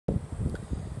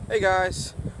Hey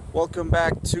guys, welcome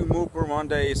back to Mopar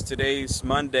Mondays. Today's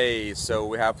Monday, so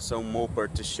we have some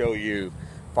Mopar to show you.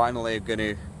 Finally, I'm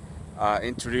gonna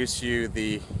introduce you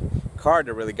the car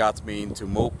that really got me into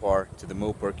Mopar, to the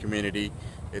Mopar community.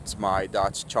 It's my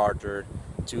Dodge Charger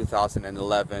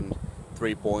 2011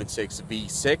 3.6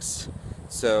 V6.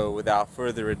 So without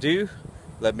further ado,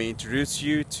 let me introduce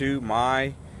you to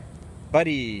my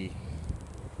buddy.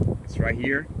 It's right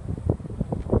here.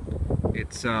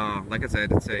 It's like I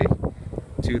said, it's a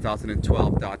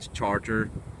 2012 Dodge Charger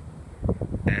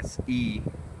SE.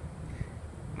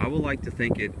 I would like to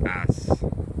think it as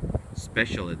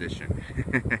special edition.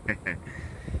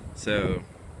 So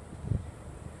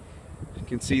you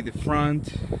can see the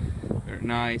front, very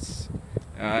nice.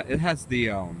 It has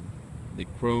the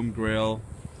chrome grille.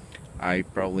 I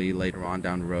probably later on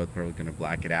down the road probably gonna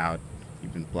black it out,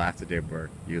 even blast it or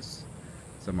use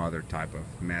some other type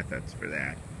of methods for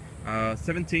that.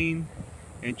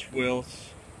 17-inch wheels.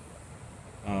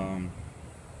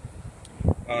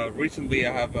 Recently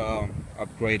I have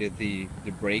upgraded the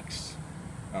brakes.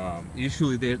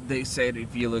 Usually they said,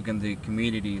 if you look in the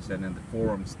communities and in the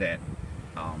forums, that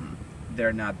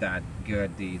they're not that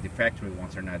good. The factory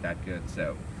ones are not that good,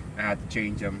 so I had to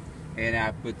change them. And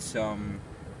I put some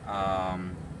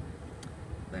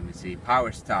let me see,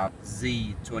 Power Stop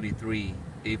Z23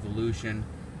 Evolution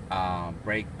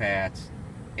brake pads,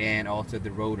 and also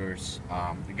the rotors.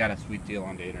 I got a sweet deal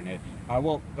on the internet.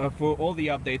 For all the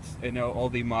updates, all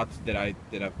the mods that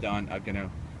I've done, I'm gonna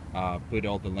put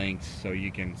all the links so you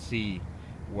can see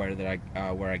where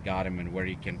I got them and where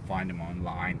you can find them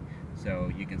online.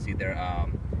 So you can see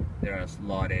they're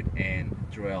slotted and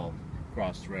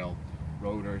cross drill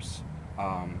rotors.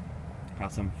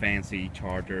 Has some fancy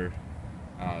Charger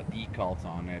decals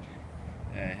on it.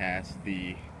 It has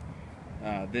the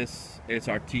this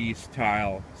SRT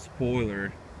style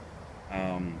spoiler.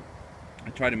 I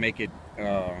try to make it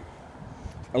a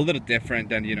little different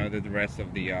than the rest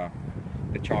of the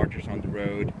Chargers on the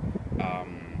road.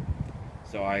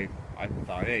 So I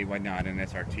thought, hey, why not an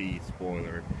SRT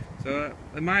spoiler? So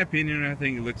in my opinion, I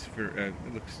think it looks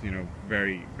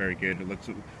very, very good. It looks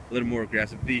a little more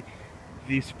aggressive.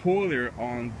 The spoiler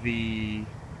on the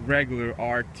regular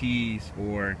RTs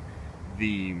or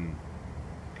the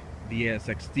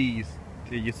SXTs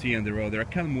that you see on the road, they're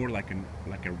kind of more like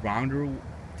a rounder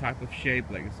type of shape.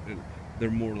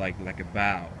 They're more like a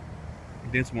bow.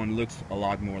 This one looks a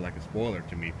lot more like a spoiler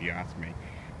to me, if you ask me.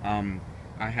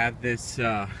 I have this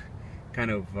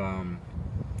kind of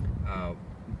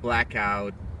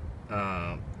blackout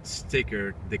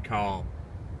sticker decal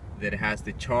that has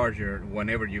the Charger.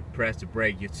 Whenever you press the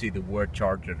brake, you see the word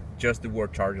Charger, just the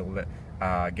word Charger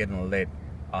getting lit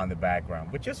on the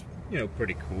background, which is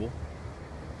pretty cool.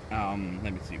 Let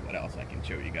me see what else I can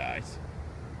show you guys.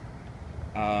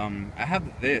 I have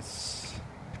this.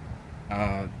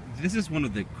 This is one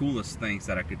of the coolest things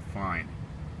that I could find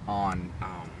on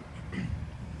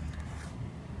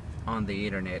the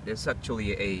internet. It's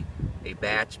actually a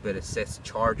badge, but it says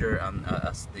Charger on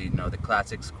the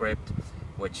classic script,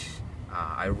 which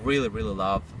I really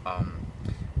love.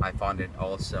 I found it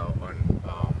also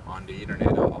on the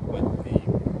internet. I'll put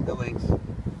the links.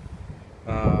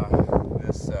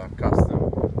 This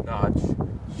custom Dodge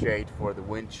shade for the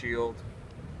windshield.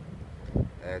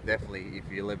 Definitely,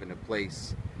 if you live in a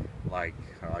place like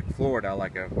Florida,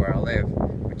 where I live,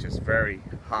 which is very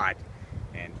hot,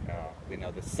 and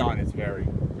the sun is very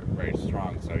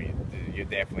strong, so you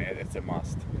definitely, it's a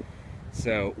must.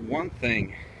 So one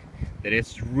thing that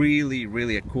is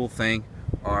really a cool thing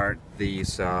are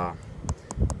these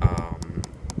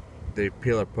the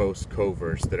pillar post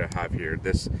covers that I have here.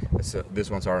 This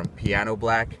ones are in piano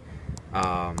black.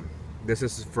 This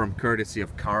is from courtesy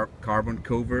of Carbon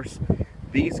Covers.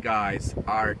 These guys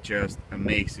are just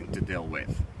amazing to deal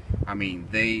with. I mean,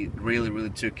 they really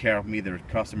took care of me. Their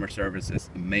customer service is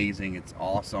amazing. It's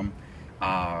awesome.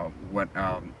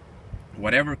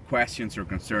 Whatever questions or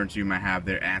concerns you might have,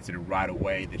 they're answered right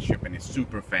away. The shipping is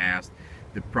super fast.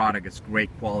 The product is great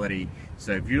quality.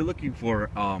 So if you're looking for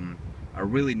a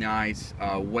really nice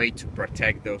way to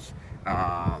protect those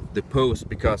the posts,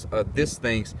 because these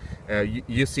things,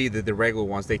 you see that the regular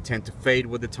ones, they tend to fade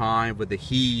with the time, with the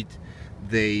heat.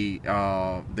 The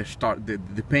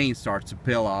paint starts to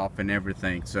peel off and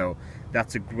everything. So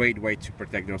that's a great way to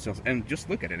protect themselves. And just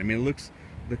look at it. I mean, it looks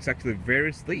actually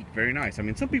very sleek, very nice. I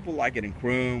mean, some people like it in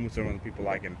chrome, some other people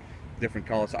like it in different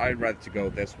colors. I'd rather to go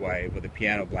this way with the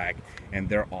piano black, and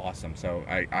they're awesome. So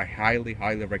I highly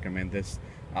recommend this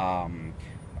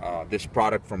this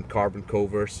product from Carbon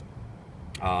Covers.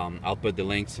 I'll put the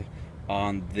links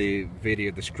on the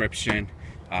video description.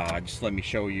 Just let me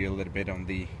show you a little bit on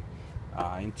the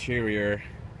interior.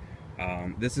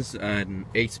 This is an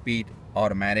 8-speed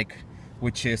automatic,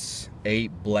 which is a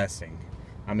blessing.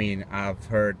 I mean, I've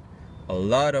heard a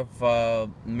lot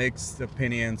of mixed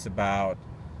opinions about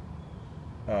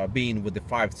being with the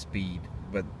 5-speed,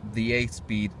 but the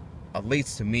 8-speed, at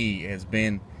least to me, has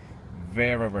been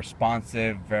very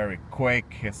responsive, very quick.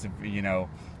 It's, you know,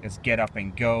 it's get up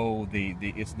and go.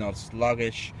 It's not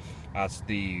sluggish as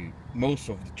the most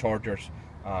of the Chargers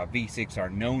V6 are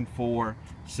known for.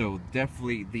 So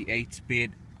definitely the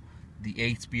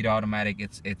 8-speed automatic,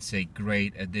 it's a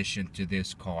great addition to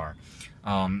this car.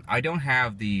 I don't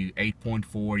have the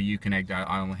 8.4 Uconnect.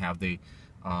 I only have the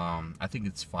I think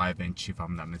it's 5-inch if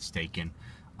I'm not mistaken.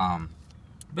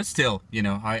 But still, you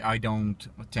know, I don't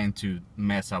tend to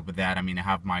mess up with that. I mean, I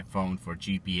have my phone for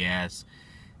GPS,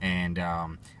 and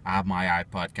I have my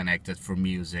iPod connected for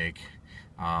music.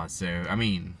 So I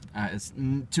mean,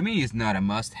 to me, it's not a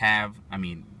must-have. I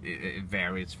mean, it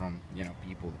varies from, you know,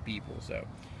 people to people. So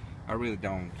I really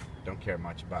don't care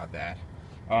much about that.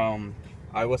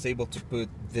 I was able to put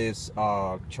this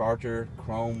Charger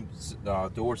chrome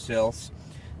door sills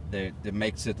that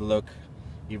makes it look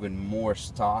even more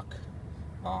stock.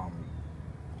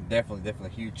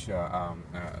 Definitely huge.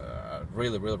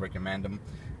 Really recommend them.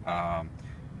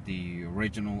 The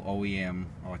original OEM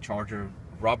Charger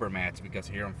rubber mats, because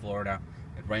here in Florida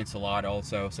it rains a lot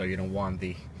also, so you don't want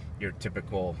your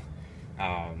typical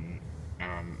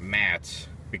mats,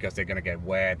 because they're gonna get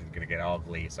wet, it's gonna get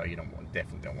ugly, so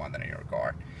definitely don't want that in your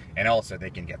car. And also they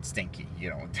can get stinky.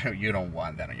 You don't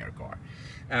want that in your car.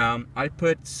 I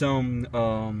put some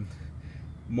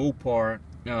Mopar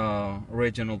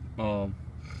original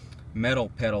metal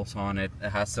pedals on it. It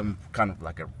has some kind of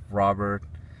like a rubber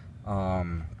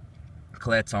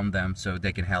clips on them, so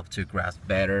they can help to grasp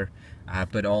better. I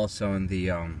put also on the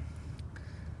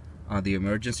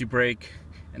emergency brake,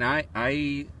 and I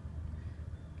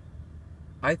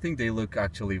think they look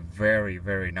actually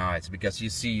very nice, because you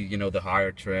see, you know, the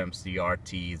higher trims, the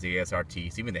RTs, the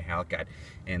SRTs, even the Hellcat,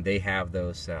 and they have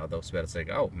those pedals.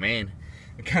 Like, oh man,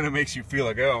 it kind of makes you feel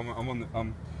like, oh,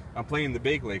 I'm playing the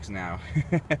big leagues now.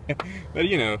 But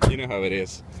you know how it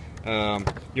is.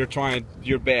 You're trying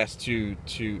your best to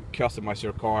customize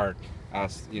your car,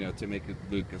 as you know, to make it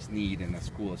look as neat and as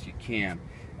cool as you can.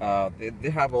 They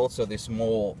have also the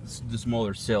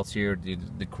smaller sills here,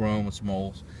 the chrome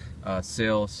small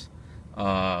sills.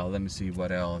 Let me see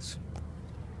what else.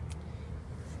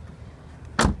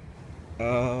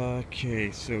 Okay,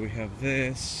 so we have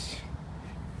this.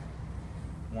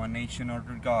 One nation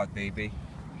under God, baby.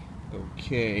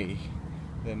 Okay,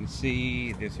 let me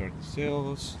see. These are the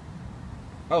sills.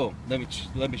 Oh, let me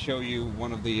show you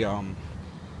one of the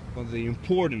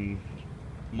important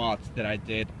mods that I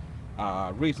did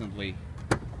recently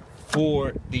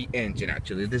for the engine.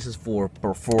 Actually, this is for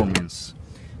performance.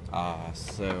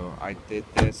 So I did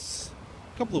this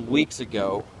a couple of weeks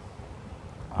ago.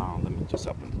 Let me just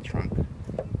open the trunk.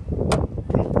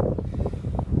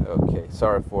 Okay,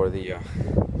 sorry for the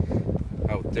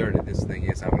how dirty this thing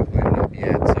is. I haven't cleaned it up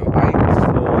yet. So I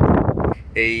installed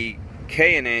a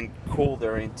K&N cold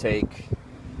air intake.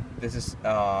 This is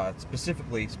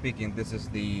specifically speaking, this is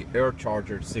the Air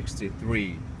Charger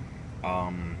 63.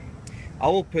 I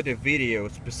will put a video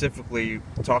specifically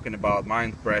talking about my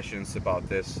impressions about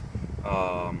this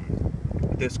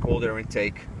this cold air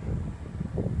intake.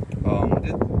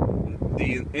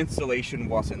 The installation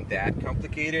wasn't that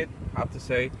complicated, I have to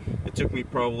say. It took me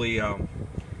probably a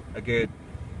good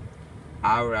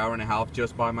hour and a half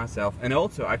just by myself. And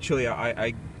also, actually,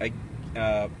 I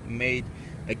made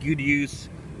a good use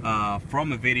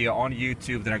from a video on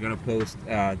YouTube that I'm gonna post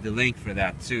the link for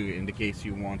that too, in the case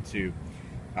you want to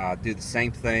do the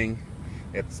same thing.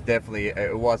 It was definitely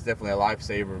a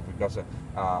lifesaver, because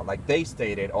like they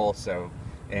stated also,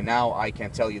 and now I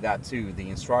can tell you that too, the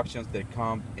instructions that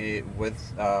come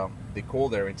with the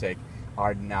cold air intake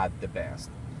are not the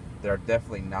best. They're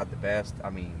definitely not the best. I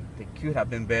mean, they could have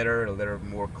been better, a little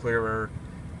more clearer,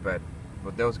 but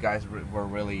those guys were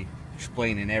really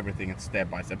explaining everything in step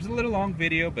by step. It's a little long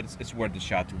video, but it's worth the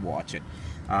shot to watch it.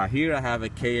 Here I have a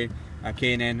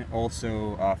K&N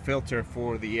also filter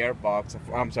for the air box.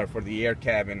 I'm sorry, for the air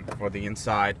cabin, for the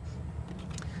inside.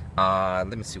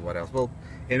 Let me see what else. Well,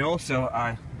 and also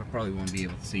I probably won't be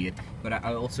able to see it, but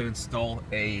I also installed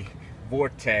a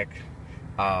Vortec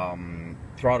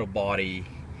throttle body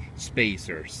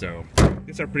spacer. So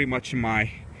these are pretty much my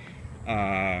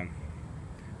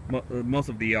most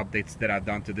of the updates that I've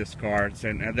done to this car,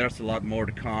 and there's a lot more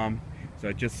to come,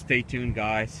 so just stay tuned,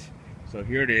 guys. So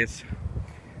here it is,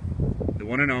 the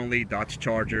one and only Dodge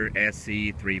Charger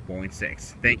SC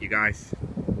 3.6. Thank you guys.